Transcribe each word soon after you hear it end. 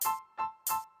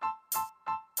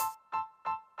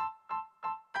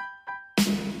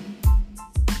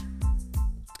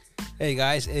Hey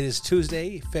guys, it is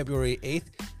Tuesday, February 8th,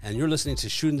 and you're listening to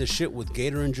Shooting the Shit with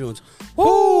Gator and Junes.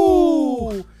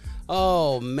 Woo!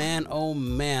 Oh man,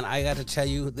 I got to tell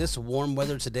you, this warm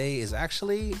weather today is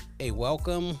actually a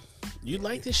welcome. You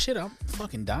like this shit? I'm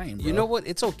fucking dying, bro. You know what?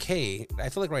 It's okay. I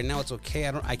feel like right now it's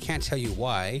okay. I can't tell you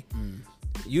why.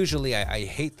 Usually I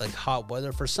hate like hot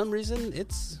weather. For some reason,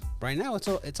 right now it's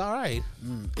all right.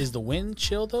 Is the wind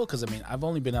chill though? Because I mean, I've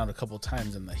only been out a couple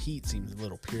times and the heat seems a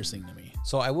little piercing to me.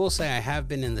 So I will say I have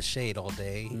been in the shade all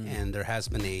day, and there has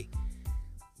been a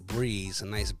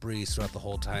nice breeze throughout the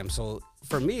whole time. So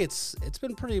for me, it's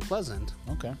been pretty pleasant.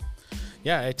 Okay.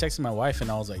 Yeah, I texted my wife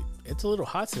and I was like, "It's a little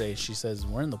hot today." She says,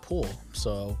 "We're in the pool."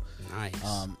 So Nice.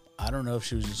 I don't know if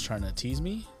she was just trying to tease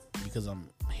me because I'm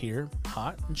here,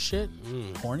 hot and shit,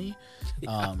 horny.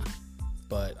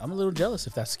 But I'm a little jealous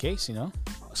if that's the case, you know.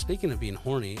 Speaking of being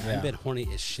horny, Yeah. I've been horny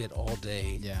as shit all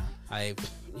day. Yeah. I've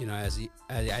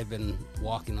been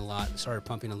walking a lot, started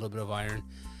pumping a little bit of iron.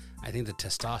 I think the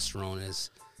testosterone is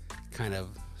kind of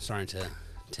starting to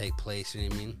take place. You know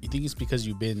what I mean? You think it's because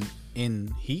you've been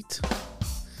in heat?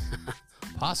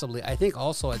 Possibly. I think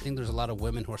there's a lot of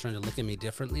women who are starting to look at me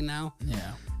differently now.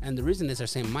 Yeah. And the reason is they're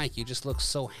saying, Mike, you just look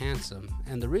so handsome.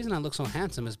 And the reason I look so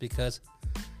handsome is because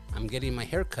I'm getting my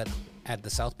hair cut at the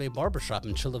South Bay Barbershop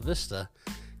in Chula Vista.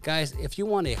 Guys, if you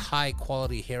want a high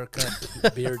quality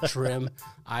haircut, beard trim,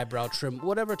 eyebrow trim,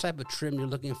 whatever type of trim you're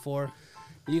looking for,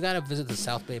 you got to visit the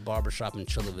South Bay Barbershop in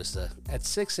Chula Vista at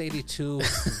 682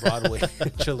 Broadway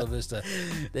in Chula Vista.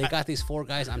 They got these four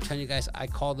guys. I'm telling you guys, I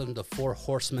call them the four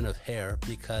horsemen of hair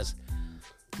because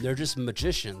they're just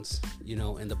magicians,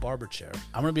 in the barber chair.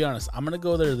 I'm gonna be honest. I'm gonna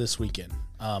go there this weekend.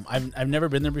 I've never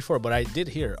been there before, but I did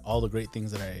hear all the great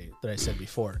things that I said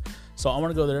before. So I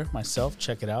want to go there myself,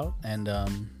 check it out, and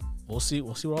we'll see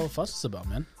what all the fuss is about,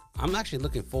 man. I'm actually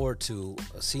looking forward to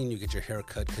seeing you get your hair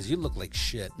cut because you look like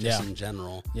shit just in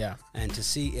general. Yeah. And to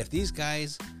see if these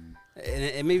guys, and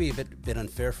it may be a bit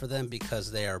unfair for them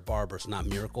because they are barbers, not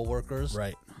miracle workers.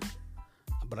 Right.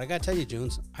 But I gotta tell you,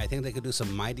 Junes, I think they could do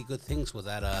some mighty good things with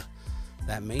that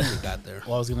mane you got there.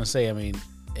 Well, I was gonna say, I mean,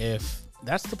 if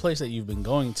that's the place that you've been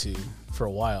going to for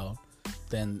a while,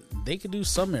 then they could do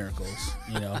some miracles,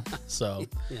 So,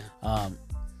 Yeah.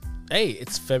 Hey,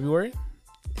 it's February,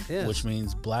 It is. which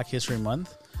means Black History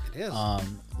Month. It is. A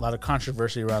lot of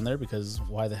controversy around there because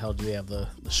why the hell do they have the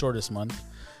shortest month?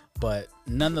 But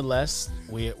nonetheless,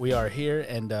 we are here,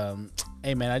 and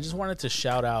hey, man, I just wanted to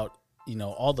shout out,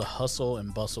 all the hustle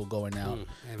and bustle going out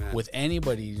Amen. with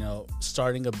anybody,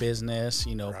 starting a business,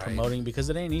 Right. promoting, because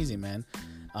it ain't easy, man.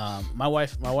 My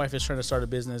wife is trying to start a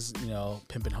business,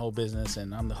 pimp and hoe business,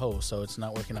 and I'm the hoe, so it's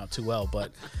not working out too well.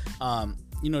 But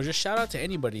just shout out to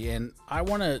anybody, and I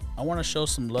wanna show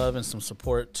some love and some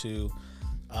support to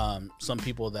some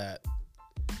people that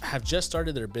have just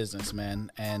started their business, man.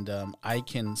 And I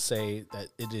can say that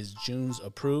it is June's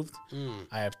approved.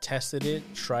 I have tested it,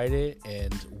 tried it,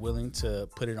 and willing to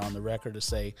put it on the record to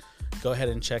say, go ahead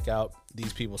and check out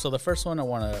these people. So the first one I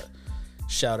want to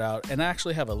shout out, and I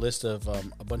actually have a list of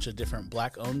a bunch of different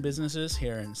Black-owned businesses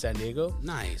here in San Diego.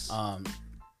 Nice.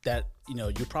 That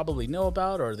you probably know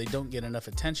about, or they don't get enough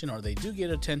attention, or they do get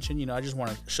attention. I just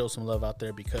want to show some love out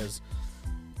there because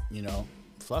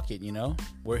fuck it,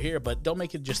 we're here, but don't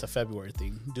make it just a February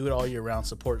thing. Do it all year round.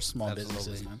 Support small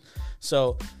businesses, man.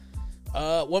 So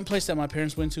one place that my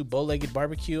parents went to, Bow-Legged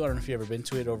Barbecue. I don't know if you ever been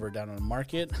to it over down on the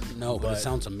market. No, but it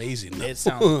sounds amazing. It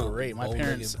sounds great. My Bow-Legged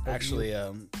parents Barbecue. actually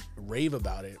rave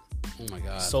about it. Oh my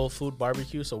god. Soul Food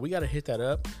Barbecue. So we got to hit that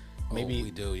up. Maybe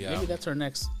we do, yeah. Maybe that's our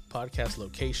next podcast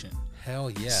location. Hell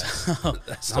yes. So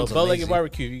sounds Bow-Legged amazing.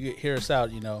 Barbecue, if you hear us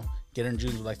out, Gator and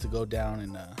Junes would like to go down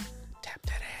and tap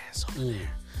that ass over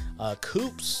there.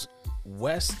 Coops,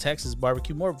 West Texas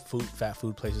Barbecue, more fat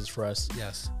food places for us.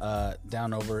 Yes.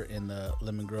 Down over in the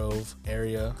Lemon Grove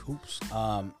area. Coops.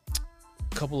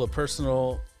 Couple of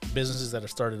personal businesses that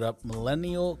have started up.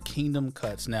 Millennial Kingdom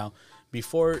Cuts. Now,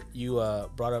 before you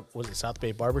brought up, was it South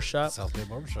Bay Barbershop? South Bay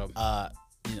Barbershop.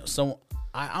 So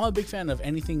I'm a big fan of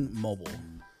anything mobile,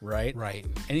 right? Right.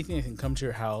 Anything that can come to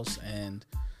your house and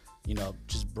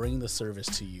just bring the service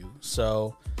to you.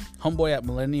 So homeboy at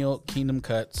Millennial Kingdom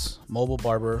Cuts, mobile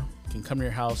barber, can come to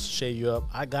your house, shave you up.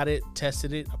 I got it,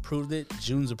 tested it, approved it.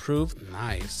 June's approved.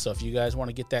 Nice. So if you guys want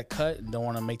to get that cut and don't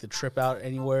want to make the trip out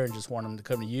anywhere and just want him to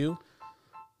come to you,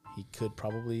 he could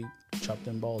probably chop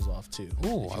them balls off too.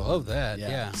 Ooh, I love that.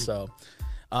 Yeah. So,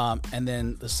 and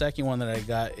then the second one that I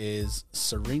got is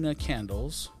Serena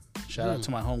Candles. Shout out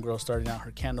to my homegirl starting out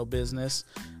her candle business.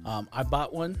 I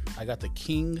bought one. I got the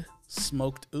King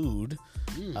Smoked Oud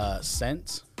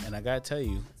scent, and I gotta tell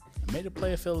you, it made a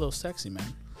player feel a little sexy,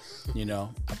 man. You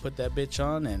know, I put that bitch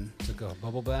on and Took a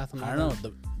bubble bath. And I all don't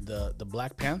know, the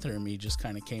Black Panther in me just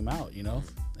kind of came out, you know,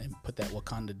 and put that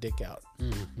Wakanda dick out.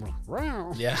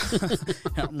 that?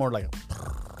 Yeah, more like.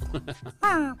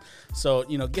 So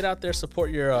you know, get out there,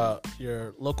 support your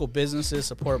local businesses,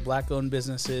 support Black-owned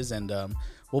businesses, and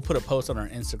we'll put a post on our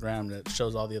Instagram that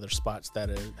shows all the other spots that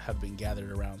have been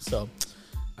gathered around. So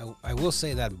I will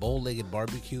say that bow-legged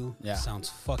barbecue Yeah. sounds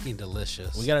fucking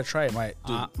delicious. we gotta try it. My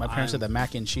parents said that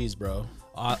mac and cheese, bro.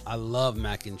 I love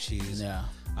mac and cheese. Yeah,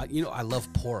 You know, I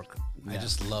love pork. I Yeah.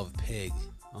 just love pig.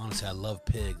 Honestly, I love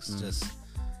pigs. Just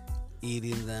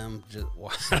eating them. Just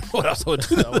what else would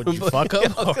I do? Would you fuck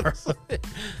up? I was Or?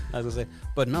 gonna say,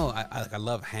 but no, I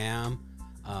love ham.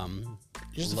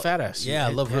 You're just a fat ass. Yeah,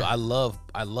 I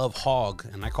love hog,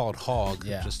 and I call it hog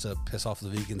Yeah. just to piss off the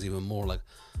vegans even more. Like,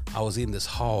 I was eating this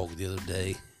hog the other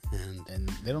day, and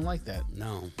they don't like that.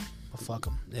 no, Well, fuck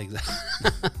them. exactly.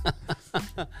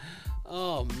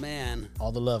 Oh man.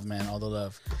 All the love, man. All the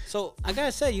love. So I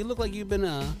gotta say, you look like you've been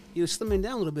you slimming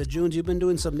down a little bit, Junes. You've been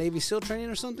doing some Navy SEAL training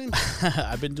or something.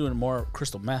 I've been doing more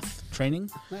crystal meth training,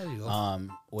 There you go.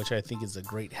 which I think is a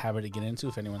great habit to get into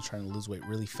if anyone's trying to lose weight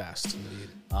really fast.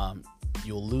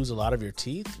 You'll lose a lot of your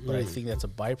teeth, but I think that's a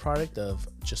byproduct of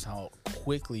just how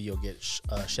quickly you'll get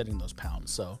shedding those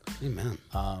pounds. So Amen.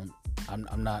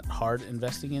 I'm not hard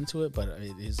investing into it, but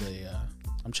it is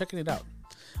I'm checking it out.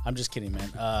 I'm just kidding,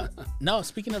 man. No,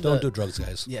 speaking of Don't do drugs,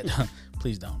 guys. Yeah,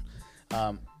 please don't.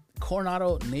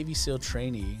 Coronado Navy SEAL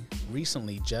trainee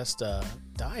recently just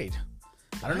died.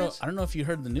 I don't know if you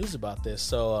heard the news about this.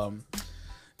 So,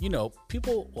 you know,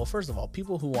 people. Well, first of all,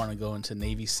 people who want to go into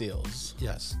Navy SEALs,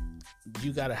 Yes.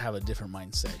 you got to have a different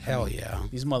mindset. Hell yeah.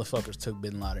 These motherfuckers took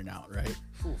Bin Laden out, right?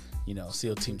 Oof. You know,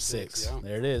 SEAL Team 6. yeah.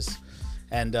 There it is.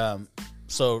 And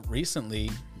so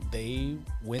recently they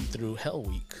went through Hell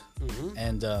Week.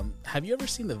 And have you ever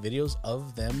seen the videos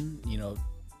of them, you know,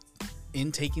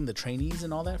 intaking the trainees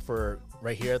and all that for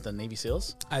right here at the Navy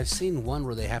SEALs? I've seen one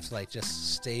where they have to like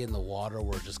just stay in the water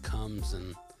where it just comes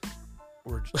and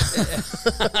we're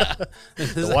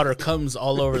The water comes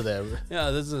all over them. yeah,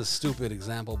 this is a stupid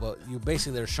example, but you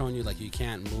basically they're showing you like you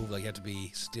can't move, like you have to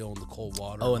be still in the cold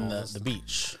water. Oh, and and all the this.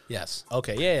 beach. Yes.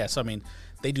 Okay, yeah. So I mean,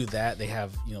 they do that. They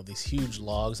have, you know, these huge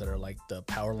logs that are like the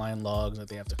power line logs that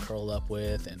they have to curl up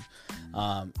with, and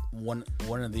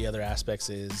one of the other aspects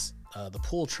is the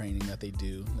pool training that they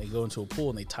do. They go into a pool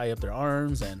and they tie up their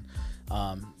arms, and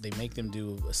they make them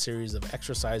do a series of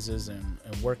exercises and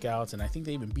workouts, and I think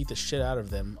they even beat the shit out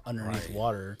of them underneath Right.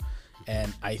 water.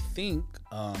 And I think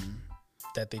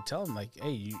that they tell them like,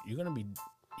 hey, you're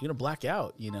gonna black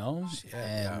out, you know,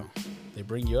 and they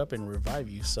bring you up and revive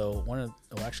you. So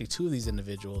actually two of these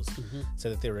individuals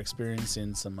said that they were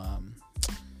experiencing some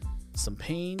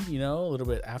pain, you know, a little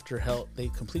bit after they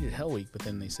completed Hell Week, but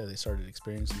then they said they started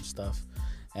experiencing stuff,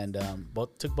 and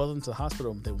took both of them to the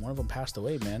hospital. But one of them passed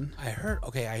away, man. I heard.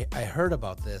 Okay, I heard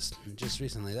about this just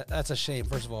recently. That's a shame.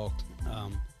 First of all,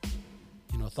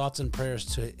 you know, thoughts and prayers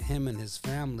to him and his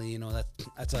family. You know,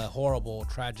 that's a horrible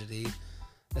tragedy,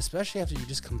 especially after you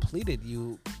just completed.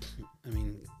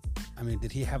 I mean,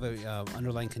 did he have a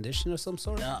underlying condition of some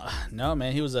sort? No,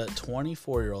 man. He was a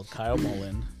 24-year-old Kyle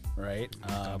Mullen, right?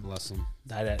 God bless him.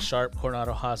 Died at Sharp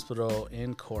Coronado Hospital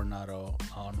in Coronado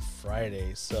on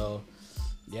Friday. So,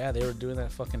 yeah, they were doing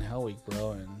that fucking Hell Week,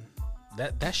 bro, and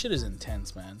that shit is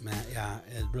intense, man. Man, yeah,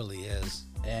 it really is.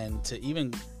 And to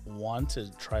even want to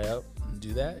try out and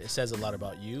do that, it says a lot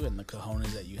about you and the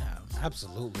cojones that you have.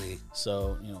 Absolutely.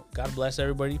 So, you know, God bless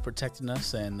everybody protecting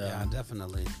us and Yeah,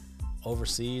 definitely.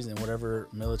 overseas and whatever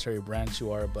military branch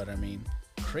you are. But I mean,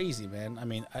 crazy, man. I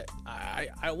mean,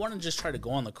 I want to just try to go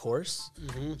on the course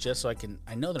just so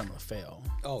I know that I'm gonna fail.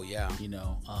 Oh yeah. You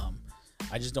know,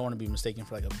 I just don't want to be mistaken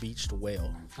for like a beached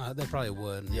whale. They probably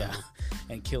would. Yeah,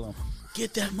 and kill him.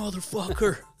 Get that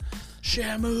motherfucker,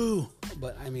 Shamu.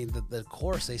 But I mean, the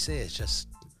course they say is just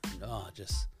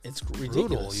It's brutal.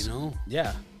 ridiculous. You know.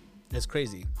 Yeah, it's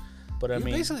crazy. But I You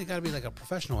mean, basically got to be like a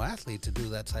professional athlete to do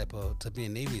that to be a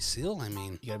Navy SEAL. I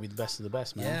mean, you gotta be the best of the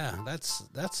best, man. yeah, that's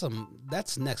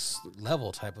next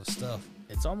level type of stuff.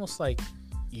 It's almost like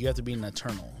you have to be an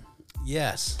eternal.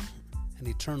 Yes, an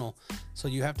eternal. So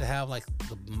you have to have like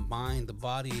the mind, the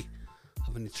body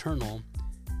of an eternal.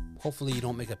 Hopefully, you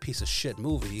don't make a piece of shit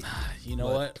movie. You know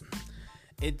what?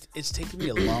 It's taken me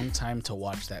a long time to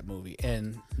watch that movie,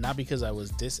 and not because I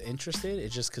was disinterested.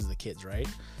 It's just because the kids, right?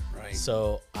 Right.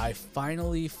 So I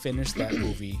finally finished that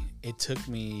movie. It took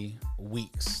me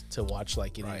weeks to watch,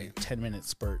 like, you know, Right. 10-minute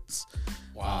spurts.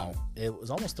 Wow. It was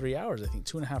almost 3 hours, I think,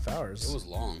 2.5 hours. It was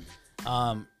long.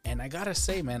 And And I gotta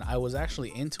say, man, I was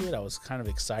actually into it. I was kind of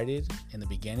excited in the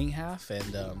beginning half,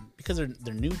 and because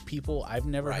they're new people I've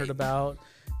never heard about.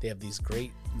 They have these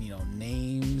great,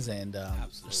 names, and their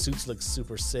suits look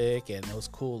super sick, and it was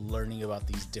cool learning about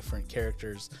these different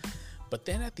characters. But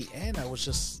then at the end,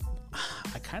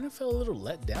 I kind of felt a little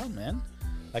let down, man.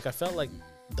 Like, I felt like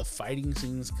the fighting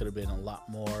scenes could have been a lot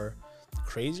more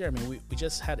crazier. I mean, we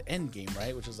just had Endgame,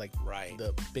 right? Which was like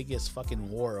the biggest fucking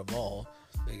war of all.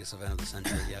 Biggest event of the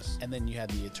century, yes. And then you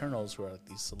had the Eternals, who are like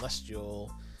these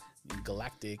celestial,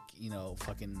 galactic,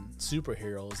 fucking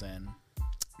superheroes, and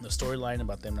the storyline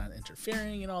about them not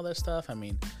interfering and all that stuff. I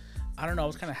mean, I don't know. I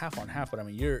was kind of half on half, but I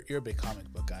mean, you're a big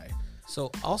comic book guy.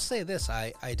 So I'll say this: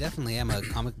 I definitely am a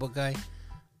comic book guy.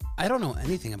 I don't know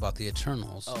anything about the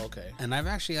Eternals. Oh, okay. And I've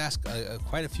actually asked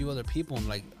quite a few other people. I'm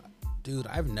like, dude,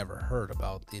 I've never heard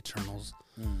about the Eternals.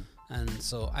 And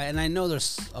so, I know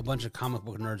there's a bunch of comic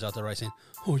book nerds out there, right, saying,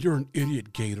 "Oh, you're an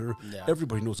idiot, Gator. Yeah.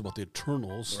 Everybody knows about the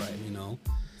Eternals, right?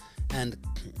 And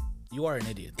you are an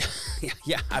idiot.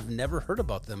 yeah, I've never heard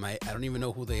about them. I don't even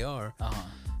know who they are.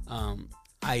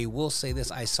 I will say this: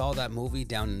 I saw that movie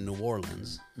down in New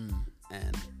Orleans,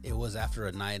 and it was after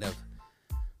a night of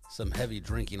some heavy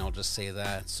drinking. I'll just say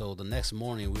that. So the next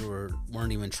morning, we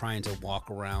weren't even trying to walk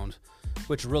around,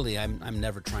 which really I'm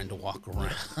never trying to walk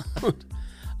around.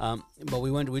 But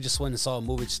we just went and saw a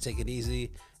movie to take it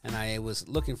easy, and I was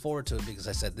looking forward to it because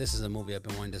I said, this is a movie I've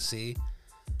been wanting to see.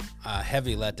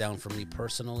 Heavy letdown for me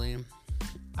personally.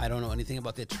 I don't know anything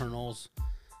about the Eternals.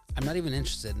 I'm not even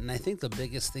interested. And I think the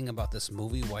biggest thing about this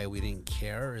movie, why we didn't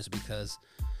care, is because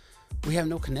we have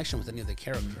no connection with any of the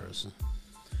characters.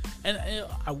 And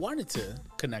I wanted to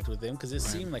connect with them because it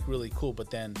seemed like really cool, but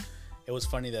then it was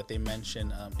funny that they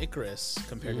mentioned Icarus,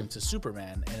 compared him to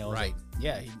Superman, and it was like,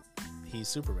 yeah, he's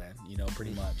Superman,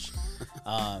 pretty much.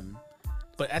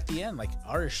 But at the end, like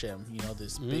Arishem,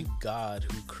 this big god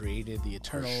who created the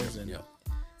Eternals,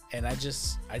 and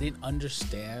I didn't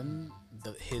understand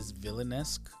his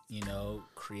villainous,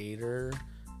 creator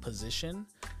position.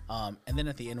 And then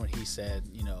at the end when he said,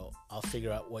 I'll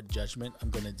figure out what judgment I'm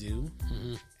going to do.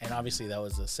 And obviously that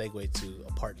was a segue to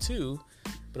a part 2,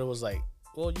 but it was like,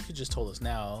 well, you could just told us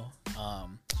now.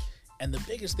 And the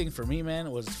biggest thing for me, man,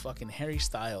 was fucking Harry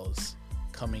Styles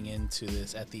coming into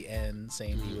this at the end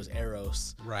saying he was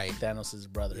Eros, Thanos'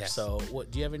 brother. Yes. So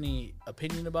do you have any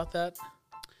opinion about that?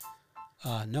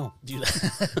 No. Do you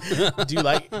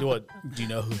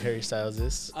know who Harry Styles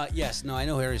is? Yes. No, I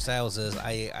know who Harry Styles is.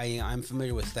 I'm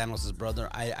familiar with Thanos' brother.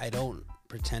 I don't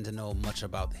pretend to know much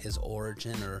about his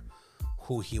origin or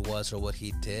who he was or what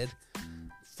he did.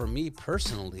 For me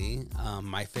personally,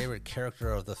 my favorite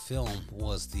character of the film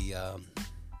was the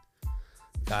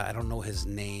God, I don't know his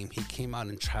name. He came out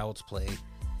in Child's Play,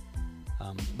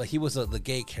 but he was the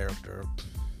gay character.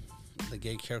 The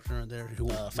gay character there.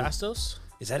 Fastos?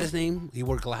 Is that his name? He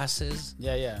wore glasses.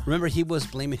 Yeah. Remember, he was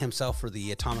blaming himself for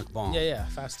the atomic bomb. Yeah,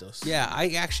 Fastos. Yeah, I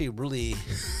actually really,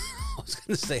 I was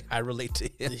going to say I relate to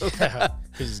him. Yeah,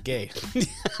 because he's gay.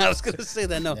 I was going to say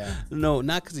that. No,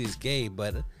 not because he's gay,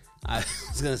 but I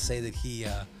was going to say that he,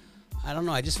 I don't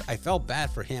know, I felt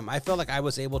bad for him. I felt like I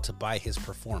was able to buy his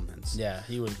performance. Yeah,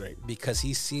 he was great. Because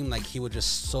he seemed like he was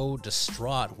just so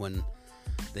distraught when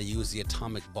they used the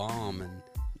atomic bomb, and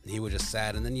he was just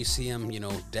sad. And then you see him,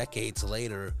 decades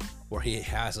later, where he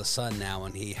has a son now,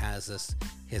 and he has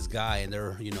his guy, and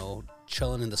they're,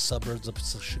 chilling in the suburbs of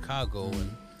Chicago.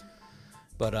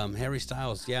 But Harry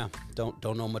Styles, don't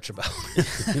know much about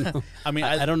him. I mean,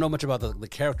 I don't know much about the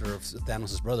character of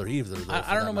Thanos' brother either.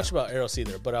 I don't know much about Eros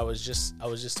either, but I was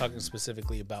just talking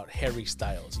specifically about Harry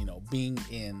Styles, being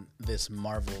in this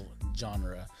Marvel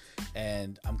genre,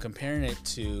 and I'm comparing it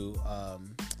to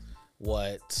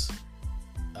what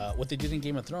they did in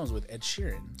Game of Thrones with Ed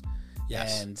Sheeran.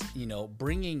 Yes. And,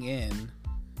 bringing in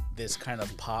this kind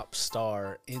of pop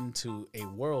star into a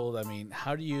world. I mean,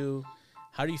 how do you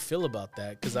feel about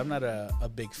that? Because I'm not a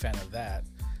big fan of that.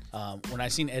 When I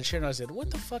seen Ed Sheeran, I said,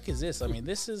 what the fuck is this? I mean,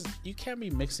 you can't be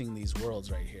mixing these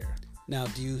worlds right here. Now,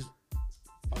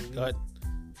 Go ahead.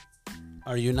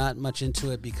 Are you not much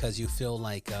into it because you feel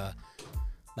like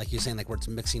you're saying, like, where it's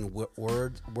mixing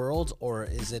worlds, or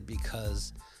is it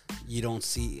because you don't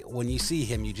see, when you see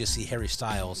him, you just see Harry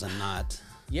Styles and not?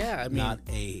 Yeah, I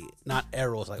mean, not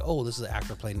Eros, like, oh, this is the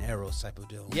actor playing Eros type of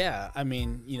deal. Yeah, I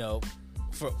mean,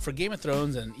 for Game of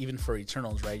Thrones and even for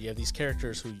Eternals, right? You have these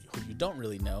characters who you don't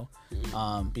really know,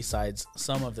 besides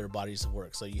some of their bodies of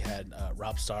work. So you had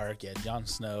Robb Stark, you had Jon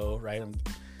Snow, right?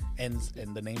 And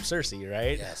the name Cersei,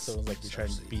 right? Yes. So it was like you're trying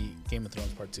to be Game of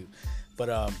Thrones Part 2.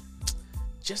 But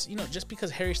just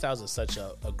because Harry Styles is such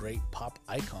a great pop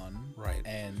icon, right?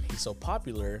 And he's so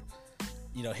popular,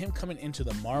 you know, him coming into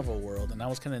the Marvel world, and I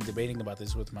was kind of debating about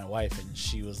this with my wife, and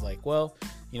she was like, well,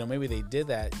 you know, maybe they did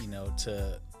that, you know,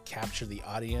 to capture the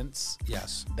audience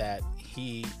Yes. that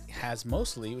he has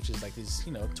mostly, which is like these,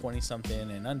 you know,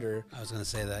 20-something and under, I was going to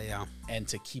say that, yeah. and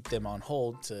to keep them on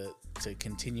hold to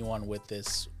continue on with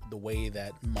this the way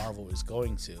that Marvel is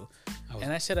going to.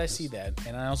 And I said I see that,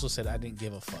 and I also said I didn't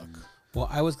give a fuck. Well,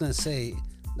 I was going to say,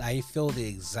 I feel the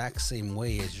exact same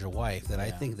way as your wife, that I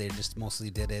Yeah. think they just mostly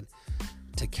did it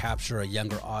to capture a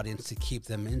younger audience, to keep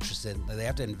them interested. They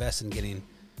have to invest in getting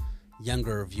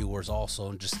younger viewers also,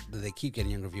 and just they keep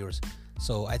getting younger viewers.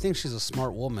 So I think she's a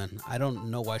smart woman. I don't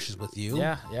know why she's with you.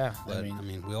 Yeah, yeah. But I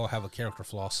mean, we all have a character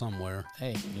flaw somewhere.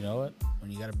 Hey, you know what? When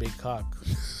you got a big cock,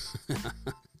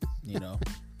 you know,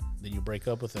 then you break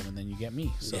up with them, and then you get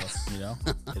me. So, you know,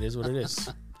 it is what it is.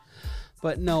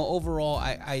 But no, overall,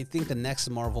 I think the next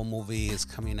Marvel movie is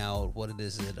coming out. What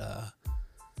is it?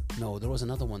 No, there was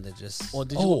another one that just.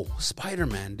 Well,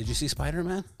 Spider-Man. Did you see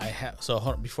Spider-Man? I have. So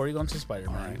hold on, before you go into All right.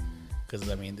 Spider-Man, because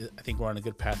I mean, I think we're on a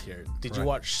good path here. Did you Correct.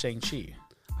 watch Shang-Chi?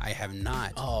 I have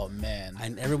not. Oh man,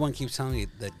 And everyone keeps telling me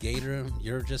that Gator,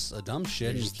 you're just a dumb shit.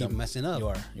 You're You just keep dumb. messing up.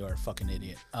 You are a fucking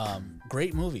idiot.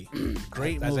 Great movie,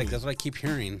 great That's movie, that's what I keep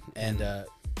hearing. and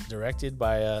directed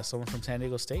by someone from San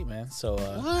Diego State, man. So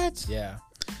what? yeah,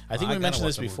 I think I we gotta mentioned watch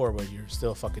this the movie. before, but you're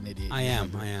still a fucking idiot. I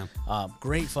am.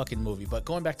 Great fucking movie. But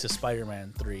going back to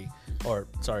Spider-Man 3, or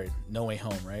sorry, No Way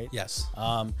Home, right? Yes.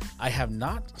 I have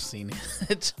not seen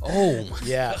it. Oh my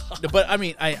Yeah, but I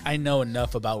mean, I know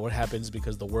enough about what happens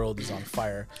because the world is on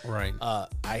fire. Right.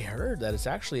 I heard that it's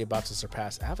actually about to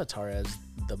surpass Avatar as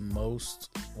the most,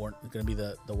 or going to be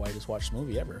the widest watched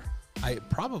movie ever. I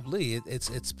probably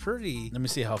it's pretty. Let me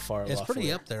see how far. It's off pretty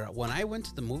we are. up there. When I went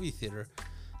to the movie theater,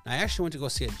 I actually went to go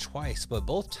see it twice, but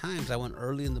both times I went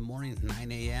early in the morning,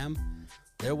 9 a.m.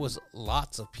 There was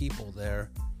lots of people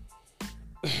there.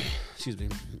 Excuse me.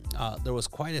 There was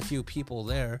quite a few people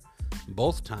there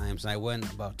both times. I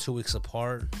went about 2 weeks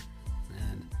apart,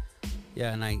 and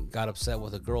yeah, and I got upset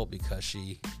with a girl because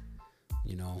she,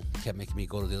 you know, kept making me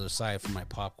go to the other side for my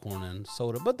popcorn and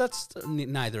soda. But that's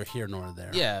neither here nor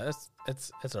there. Yeah,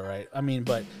 that's all right. I mean,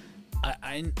 but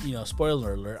I you know,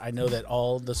 spoiler alert, I know that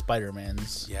all the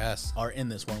Spider-Mans Yes. are in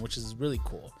this one, which is really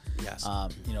cool. Yes.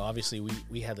 You know, obviously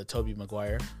we had the Tobey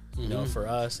Maguire, you know, for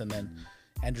us, and then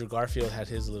Andrew Garfield had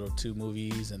his little 2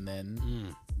 movies, and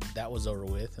then that was over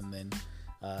with, and then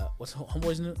what's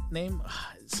homeboy's name?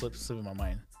 It slipping my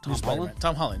mind. Tom New Spider-Man. Holland?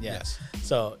 Tom Holland, yeah. Yes.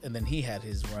 So, and then he had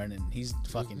his run, and he's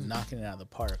fucking knocking it out of the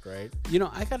park, right? You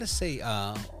know, I gotta say,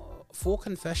 full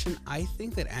confession, I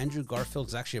think that Andrew Garfield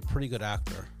is actually a pretty good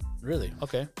actor. Really?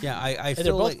 Okay. Yeah, I Hey, feel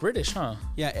they're both like British, huh?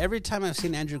 yeah. Every time I've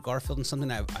seen Andrew Garfield in something,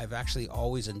 I've actually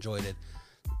always enjoyed it.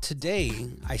 Today,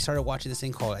 I started watching this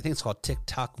thing called, I think it's called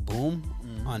TikTok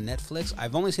Boom on Netflix.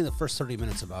 I've only seen the first 30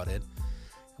 minutes about it,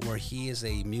 where he is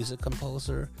a music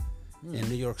composer in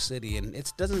New York City, and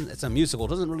it's a musical. It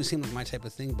doesn't really seem like my type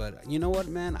of thing, but you know what,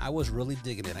 man? I was really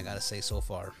digging it. I gotta say, so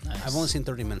far, Nice. I've only seen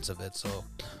 30 minutes of it, so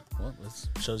Well, this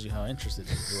shows you how interested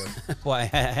you were. well, I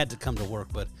had to come to work,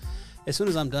 but as soon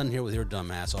as I'm done here with your dumb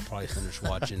ass, I'll probably finish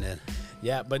watching it.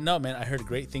 Yeah, but no, man, I heard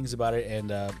great things about it.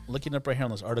 And looking up right here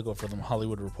on this article from the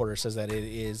Hollywood Reporter says that it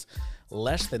is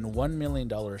less than $1 million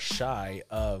shy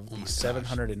of the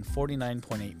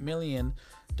 $749.8 million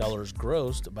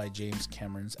grossed by James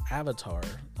Cameron's Avatar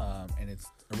and its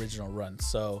original run.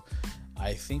 So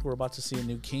I think we're about to see a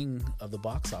new king of the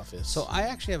box office. So I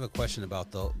actually have a question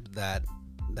about that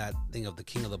thing of the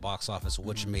king of the box office,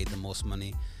 which made the most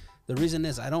money. The reason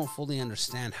is I don't fully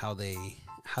understand how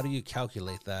do you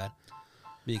calculate that?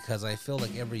 Because I feel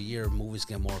like every year movies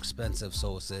get more expensive.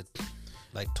 So is it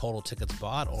like total tickets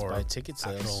bought or by ticket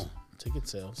sales. actual? Ticket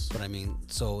sales. But I mean,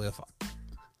 so if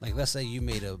like let's say you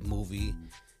made a movie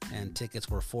and tickets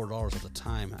were $4 at the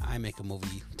time, I make a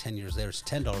movie 10 years later, it's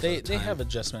 $10 at the time. They have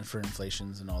adjustment for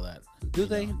inflations and all that. Do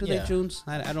they? know? Do Yeah. they, Junes?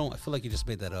 I don't. I feel like you just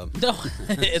made that up. No,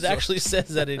 it actually says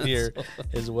that in here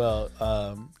as well.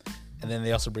 And then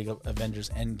they also bring up Avengers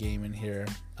Endgame in here.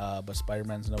 But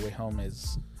Spider-Man's No Way Home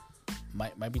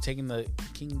might be taking the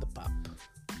king of the pop.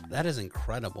 That is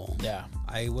incredible. Yeah.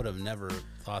 I would have never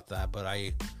thought that, but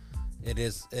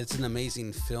it's an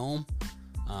amazing film.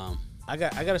 I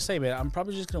gotta say, man, I'm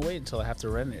probably just gonna wait until I have to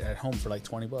rent it at home for like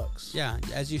 $20. Yeah,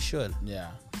 as you should.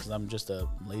 Yeah, because I'm just a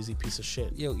lazy piece of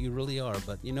shit. You really are.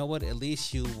 But you know what? At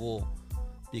least you will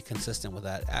be consistent with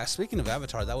that. Speaking of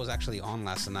Avatar, that was actually on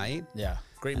last night. Yeah,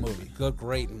 great movie.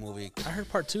 Great movie. I heard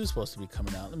part 2 is supposed to be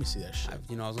coming out. Let me see that shit. I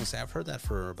was gonna say I've heard that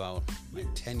for about like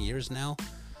 10 years now.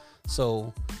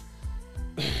 So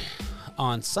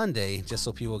on Sunday, just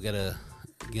so people get a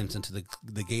glimpse into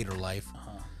the Gator life,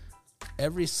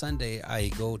 every Sunday I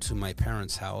go to my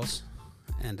parents' house,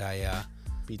 and I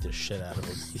Beat the shit out of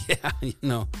them.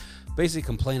 yeah, basically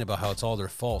complain about how it's all their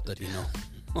fault that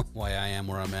why I am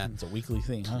where I'm at. It's a weekly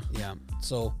thing, huh? Yeah.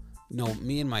 So,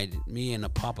 me and a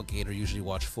Papa Gator usually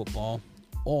watch football,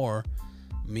 or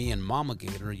me and Mama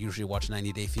Gator usually watch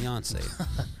 90 Day Fiance.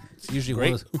 It's usually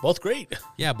Great. Both great.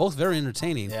 yeah, both very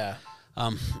entertaining. Yeah.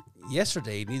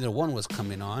 Yesterday, neither one was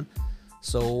coming on,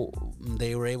 so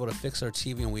they were able to fix our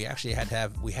TV, and we actually had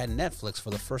Netflix for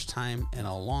the first time in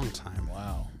a long time.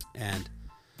 Wow. And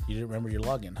You didn't remember your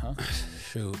login, huh?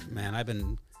 shoot, man,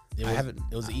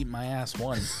 It was eat my ass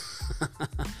one.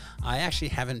 I actually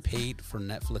haven't paid for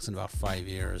Netflix in about 5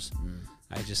 years.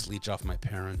 I just leech off my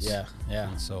parents. Yeah, yeah.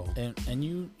 And so and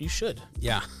you should.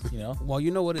 yeah. Well, you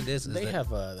know what it is they that, have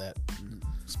that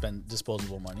spend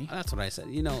disposable money. that's what I said.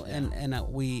 And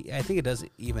I think it does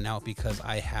even out because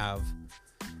I have,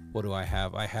 what do I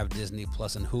have? I have Disney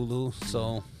Plus and Hulu,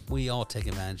 so we all take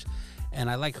advantage. And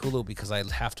I like Hulu because I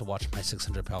have to watch my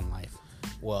 600-Pound Life.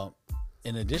 Well,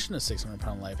 in addition to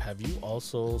 600-Pound Life, have you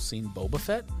also seen Boba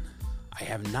Fett? I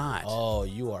have not. Oh,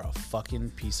 you are a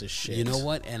fucking piece of shit. You know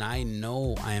what? And I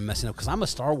know I am messing up because I'm a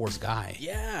Star Wars guy.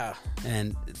 Yeah.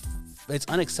 And it's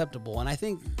unacceptable. And I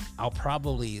think I'll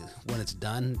probably, when it's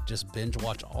done, just binge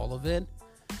watch all of it.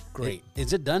 Great.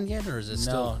 Is it done yet, or is it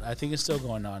still? No, I think it's still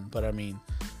going on. But I mean,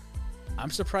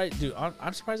 I'm surprised, dude.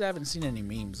 I'm surprised I haven't seen any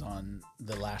memes on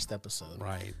the last episode.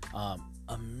 Right.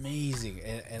 Amazing.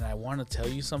 And I want to tell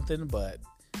you something, but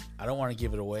I don't want to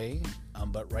give it away.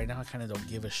 But right now, I kind of don't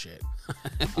give a shit.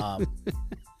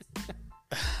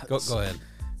 Go ahead.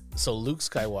 So Luke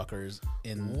Skywalker's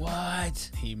in. What?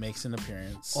 He makes an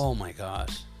appearance. Oh my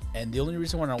gosh. And the only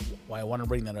reason why I want to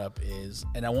bring that up is,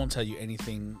 and I won't tell you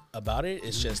anything about it,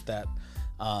 it's just that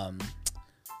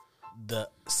the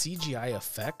CGI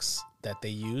effects that they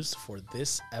used for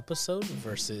this episode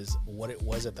versus what it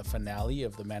was at the finale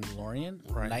of The Mandalorian,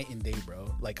 Right. night and day,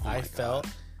 bro. Like, Oh I my felt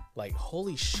God. like,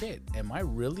 holy shit, am I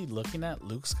really looking at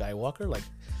Luke Skywalker? Like,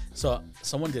 so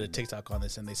someone did a TikTok on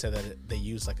this, and they said that they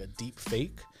used like a deep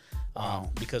fake.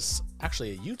 Wow. Because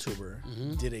actually a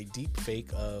YouTuber did a deep fake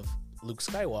of Luke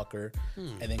Skywalker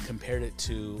and then compared it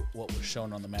to what was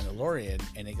shown on The Mandalorian,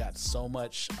 and it got so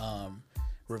much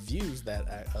reviews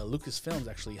that Lucasfilms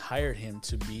actually hired him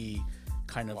to be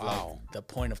kind of Wow. like the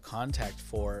point of contact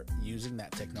for using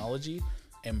that technology.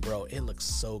 And bro, it looks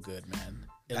so good, man.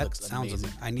 It That looks sounds amazing.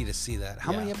 I need to see that.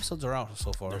 How many Yeah. episodes are out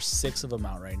so far? There's 6 of them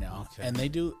out right now, Okay. and they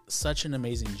do such an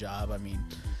amazing job. I mean,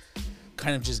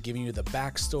 kind of just giving you the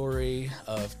backstory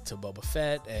to Boba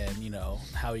Fett and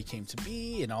how he came to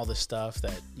be and all this stuff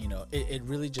that it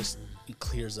really just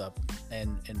clears up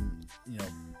and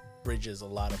bridges a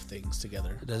lot of things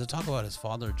together. Does it talk about his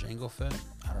father, Jango Fett?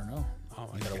 I don't know. Oh,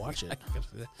 You gotta watch it.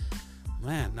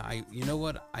 Man, you know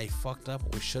what? I fucked up.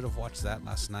 We should have watched that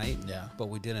last night. Yeah. But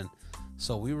we didn't.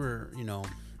 So we were,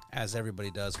 as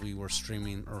everybody does, we were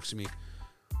streaming, or excuse me,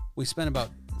 we spent about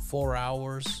 4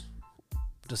 hours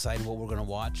deciding what we're going to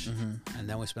watch. And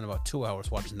then we spent about 2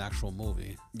 hours watching the actual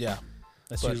movie. Yeah,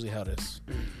 that's But- usually how it is.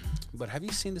 But have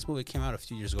you seen this movie? It came out a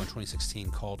few years ago in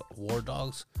 2016 called War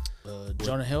Dogs.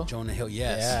 Jonah Hill. Jonah Hill,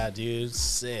 yes. Yeah, dude,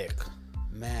 sick.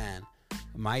 Man,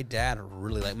 my dad's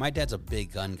a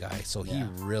big gun guy, so Yeah.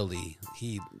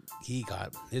 he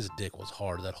got, his dick was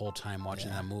hard that whole time watching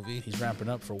that movie. He's ramping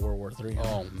up for World War III.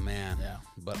 Oh man. Yeah.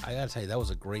 But I gotta tell you, that was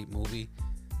a great movie.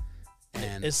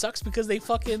 And It sucks because they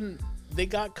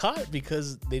got caught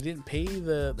because they didn't pay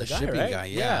the guy, shipping right? guy,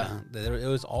 yeah. It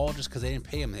was all just because they didn't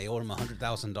pay him. They owed him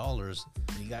 $100,000.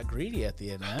 He got greedy at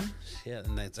the end, man. Yeah,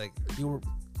 and it's like, you were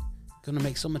gonna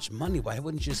make so much money. Why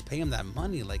wouldn't you just pay him that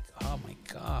money? Like, oh my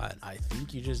god. I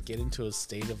think you just get into a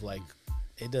state of like,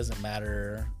 it doesn't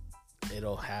matter,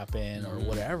 it'll happen or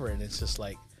whatever, and it's just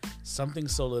like something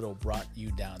so little brought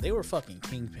you down. They were fucking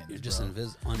kingpins. You're just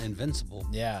bro. invincible.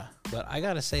 Yeah. But I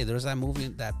gotta say, there's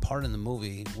that part in the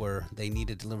movie where they need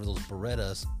to deliver those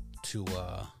Berettas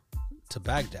to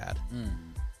Baghdad,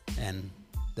 and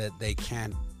that they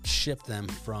can't ship them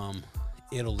from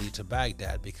Italy to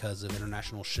Baghdad because of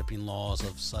international shipping laws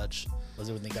of such. Was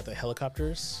it when they got the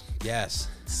helicopters? Yes,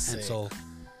 Sick. and so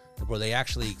where they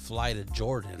actually fly to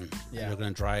Jordan, Yeah. and they're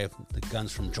gonna drive the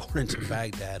guns from Jordan to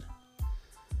Baghdad.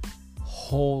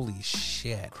 Holy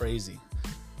shit! Crazy.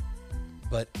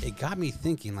 But it got me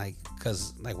thinking,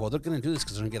 well, they're gonna do this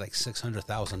because they're gonna get like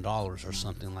 $600,000 or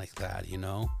something like that,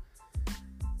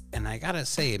 And I gotta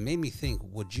say, it made me think: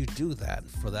 would you do that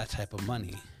for that type of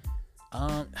money?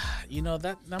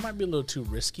 That might be a little too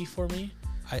risky for me.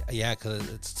 Yeah, because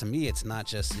it's, to me, it's not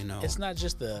just, It's not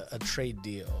just a trade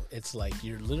deal. It's like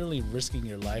you're literally risking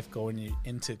your life going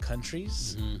into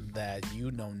countries that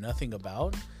you know nothing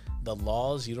about, the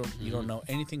laws you don't know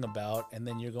anything about, and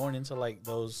then you're going into like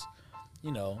those,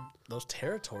 those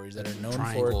territories that are known for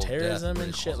Triangle terrorism death,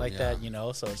 and shit like that.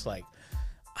 So it's like,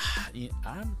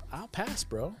 I'll pass,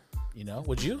 bro.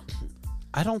 Would you?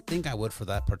 I don't think I would for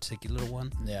that particular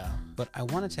one. Yeah. But I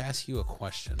wanted to ask you a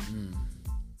question.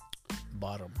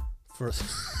 Bottom. First,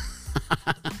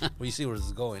 well, you see where this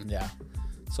is going. Yeah.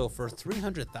 So for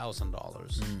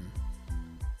 $300,000,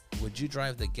 would you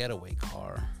drive the getaway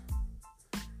car?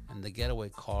 And the getaway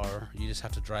car, you just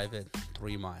have to drive it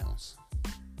 3 miles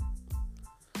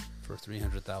for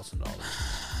 $300,000.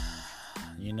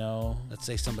 Let's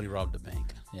say somebody robbed a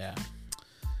bank. Yeah.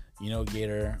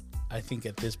 Gator, I think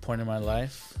at this point in my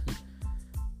life,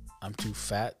 I'm too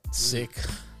fat, sick,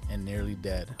 and nearly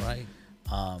dead. Right.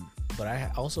 But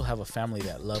I also have a family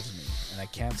that loves me, and I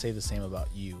can't say the same about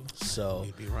you. So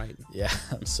You'd be right. Yeah.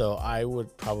 So I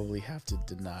would probably have to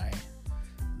deny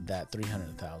that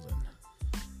 300,000.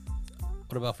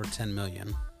 What about for 10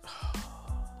 million?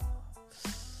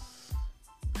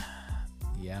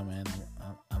 Yeah, man.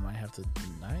 I might have to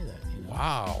deny that.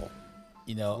 Wow.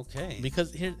 Okay.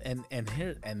 Because here and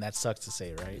that sucks to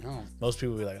say, right? No. Most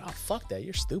people be like, "Oh, fuck that.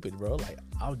 You're stupid, bro." Like,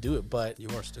 I'll do it, but You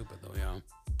are stupid, though, yeah.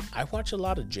 I watch a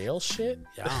lot of jail shit.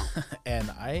 Yeah. And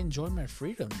I enjoy my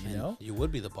freedom, you know? You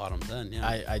would be the bottom then,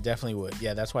 yeah. I definitely would.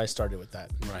 Yeah, that's why I started with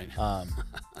that. Right.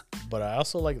 But I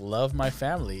also love my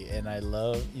family, and I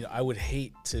love, I would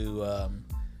hate to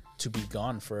be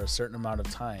gone for a certain amount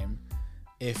of time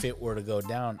if it were to go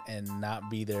down and not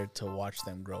be there to watch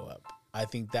them grow up. I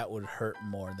think that would hurt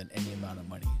more than any amount of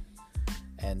money.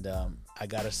 And I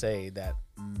gotta say that,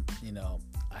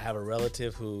 I have a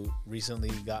relative who recently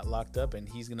got locked up, and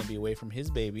he's gonna be away from his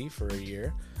baby for a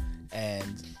year.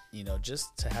 And,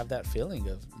 just to have that feeling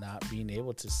of not being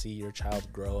able to see your child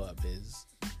grow up is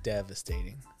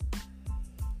devastating.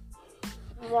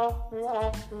 Sorry.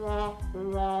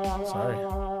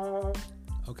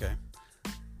 Okay.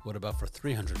 What about for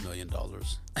 $300 million?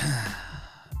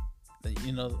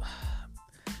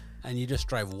 And you just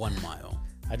drive 1 mile.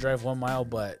 I drive 1 mile,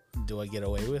 but do I get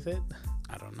away with it?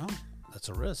 I don't know. That's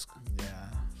a risk. Yeah,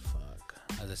 fuck.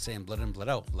 As they say in Blood In, Blood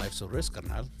Out, life's a risk,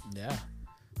 carnal. Yeah.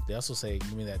 They also say,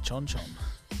 give me that chon chon.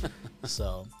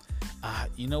 So,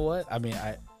 you know what? I mean,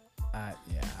 I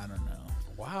don't know.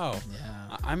 Wow.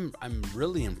 Yeah. I'm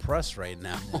really impressed right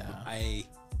now. Yeah.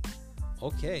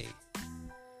 Okay.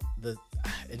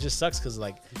 It just sucks because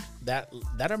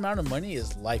that amount of money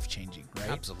is life changing, right?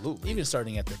 Absolutely. Even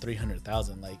starting at the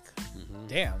 300,000,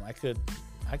 damn, I could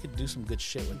do some good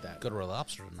shit with that. Go to a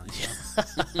lobster tonight.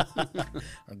 Yeah.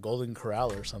 Or Golden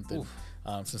Corral or something.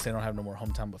 Since they don't have no more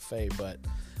hometown buffet. But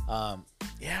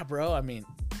yeah, bro. I mean,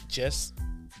 just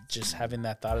having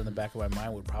that thought in the back of my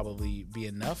mind would probably be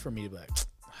enough for me to be like,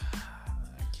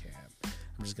 I can't.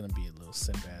 I'm just gonna be a little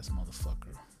simp ass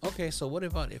motherfucker. Okay, so what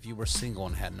about if you were single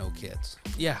and had no kids?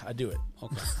 Yeah, I do it.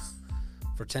 Okay.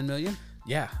 For 10 million?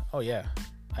 Yeah. Oh yeah.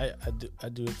 I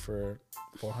do it for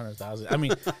 400,000. I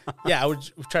mean, yeah, I would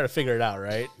try to figure it out,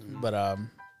 right? But I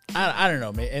don't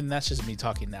know, man. And that's just me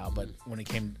talking now. But when it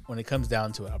comes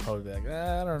down to it, I'll probably be like,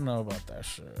 I don't know about that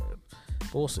shit.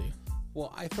 But we'll see.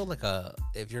 Well, I feel like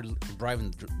if you're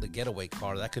driving the getaway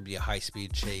car, that could be a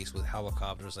high-speed chase with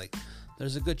helicopters.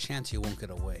 There's a good chance you won't get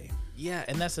away. Yeah,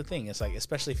 and that's the thing. It's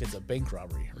especially if it's a bank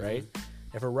robbery, right?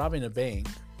 If we're robbing a bank,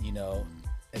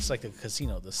 it's like a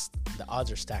casino. The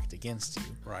odds are stacked against you.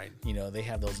 Right. They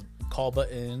have those call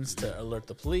buttons to alert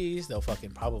the police. They'll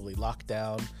fucking probably lock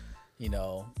down,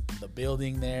 the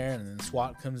building there, and then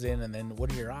SWAT comes in, and then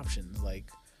what are your options?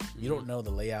 You don't know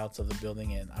the layouts of the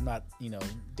building, and I'm not,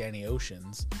 Danny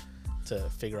Oceans to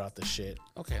figure out the shit.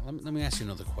 Okay, let me ask you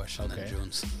another question then,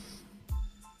 Jones.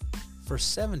 For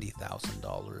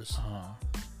 $70,000,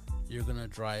 you're going to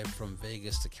drive from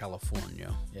Vegas to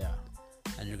California. Yeah.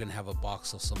 And you're going to have a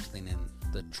box of something in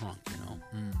the trunk,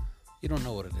 You don't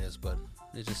know what it is, but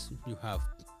you have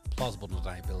plausible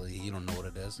deniability. You don't know what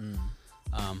it is.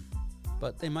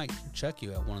 But they might check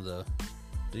you at one of the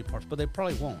parts, but they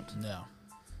probably won't. No.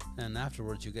 And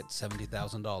afterwards, you get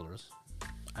 $70,000.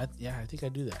 I think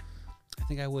I'd do that. I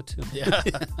think I would too. Yeah.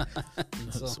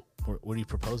 So, what are you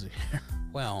proposing here?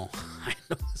 Well, I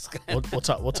know this guy.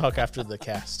 We'll talk after the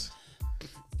cast.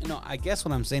 I guess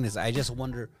what I'm saying is I just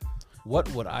wonder, what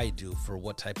would I do for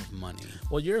what type of money?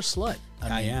 Well, you're a slut.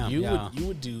 I am. You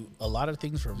would do a lot of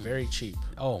things for very cheap.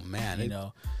 Oh man, it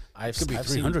could be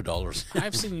 $300.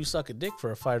 I've seen you suck a dick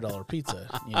for a $5 pizza.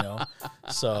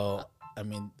 So I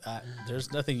mean,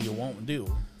 there's nothing you won't do.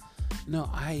 No,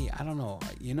 I don't know.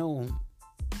 You know,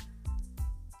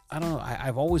 I don't know.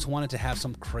 I've always wanted to have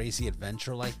some crazy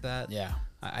adventure like that. Yeah.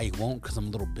 I won't because I'm a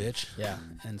little bitch. Yeah.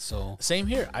 And so. Same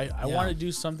here. I want to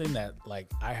do something that,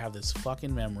 like, I have this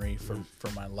fucking memory for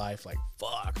my life. Like,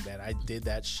 fuck, man, I did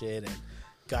that shit and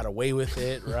got away with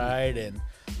it, right? And,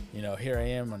 you know, here I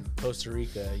am in Costa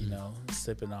Rica, you know,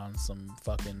 sipping on some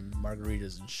fucking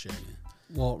margaritas and shit.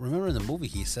 Well, remember in the movie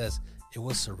he says it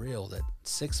was surreal that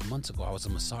 6 months ago I was a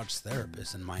massage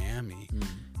therapist in Miami,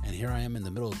 and here I am in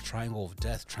the middle of the Triangle of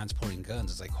Death transporting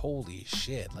guns. It's like, holy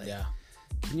shit. Like, Yeah.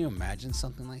 can you imagine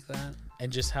something like that?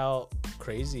 And just how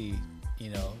crazy,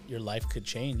 you know, your life could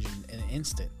change in an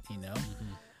instant, you know?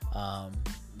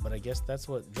 But I guess that's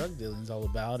what drug dealing is all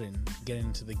about, and getting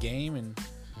into the game and,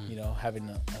 you know, having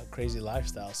a crazy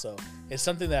lifestyle. So it's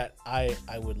something that I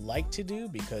would like to do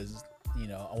because, you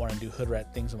know, I want to do hood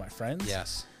rat things with my friends.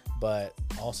 Yes. But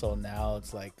also now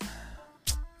it's like,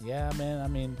 yeah, man, I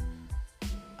mean,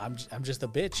 I'm just a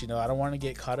bitch, you know. I don't want to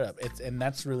get caught up. And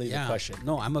that's really the question.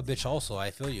 No, I'm a bitch also. I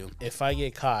feel you. If I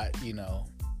get caught, you know,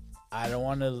 I don't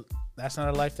want to. That's not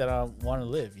a life that I want to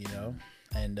live, you know.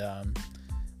 And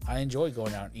I enjoy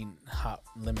going out and eating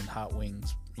lemon hot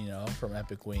wings, you know, from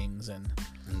Epic Wings, and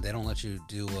they don't let you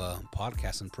do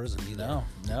podcasts in prison either.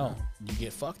 No, you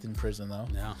get fucked in prison though.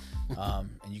 Yeah.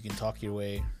 And you can talk your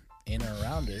way in or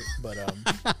around it, but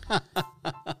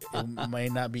it may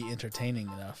not be entertaining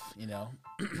enough, you know.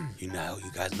 You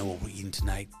guys know what we're eating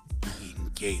tonight. We're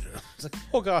eating gator. It's like,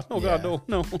 oh God,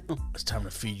 no. It's time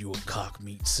to feed you a cock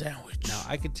meat sandwich. Now,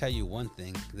 I could tell you one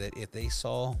thing, that if they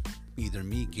saw either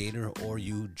me, Gator, or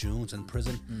you, Junes, in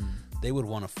prison, they would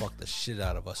want to fuck the shit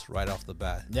out of us right off the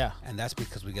bat. Yeah. And that's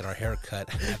because we get our hair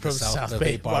cut at From the South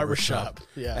Bay Bay Barbershop.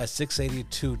 Yeah. At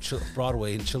 682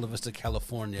 Broadway in Chula Vista,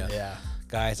 California. Yeah.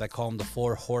 Guys, I call them the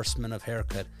 4 horsemen of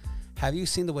haircut. Have you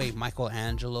seen the way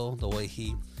Michelangelo, the way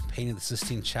he painted the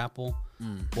Sistine Chapel?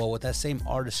 Well, with that same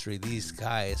artistry, these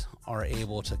guys are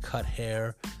able to cut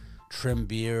hair, trim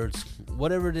beards,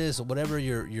 whatever it is, whatever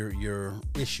your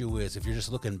issue is. If you're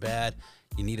just looking bad,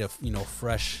 you need a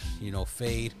fresh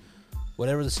fade,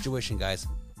 whatever the situation, guys.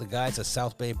 The guys at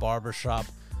South Bay Barbershop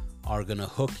are gonna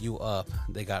hook you up.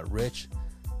 They got Rich,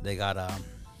 they got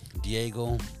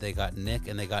Diego, they got Nick,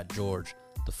 and they got George,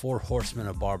 the 4 horsemen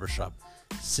of barbershop.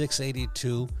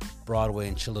 682 Broadway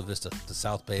in Chula Vista, the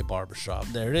South Bay Barbershop.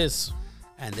 There it is.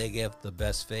 And they give the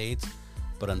best fades,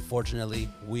 but unfortunately,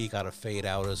 we got to fade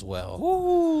out as well.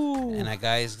 Ooh. And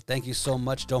guys, thank you so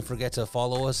much. Don't forget to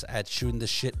follow us at Shooting the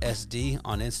Shit SD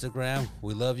on Instagram.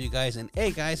 We love you guys. And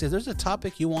hey, guys, if there's a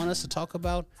topic you want us to talk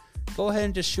about, go ahead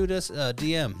and just shoot us a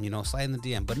DM, slide in the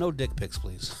DM, but no dick pics,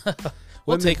 please.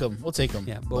 We'll take them.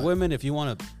 Yeah, but women, if you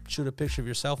want to shoot a picture of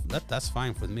yourself, that's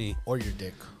fine with me. Or your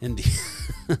dick. Indeed.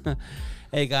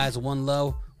 Hey, guys, one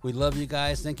love. We love you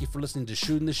guys. Thank you for listening to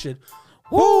Shooting the Shit.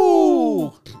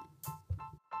 Woo!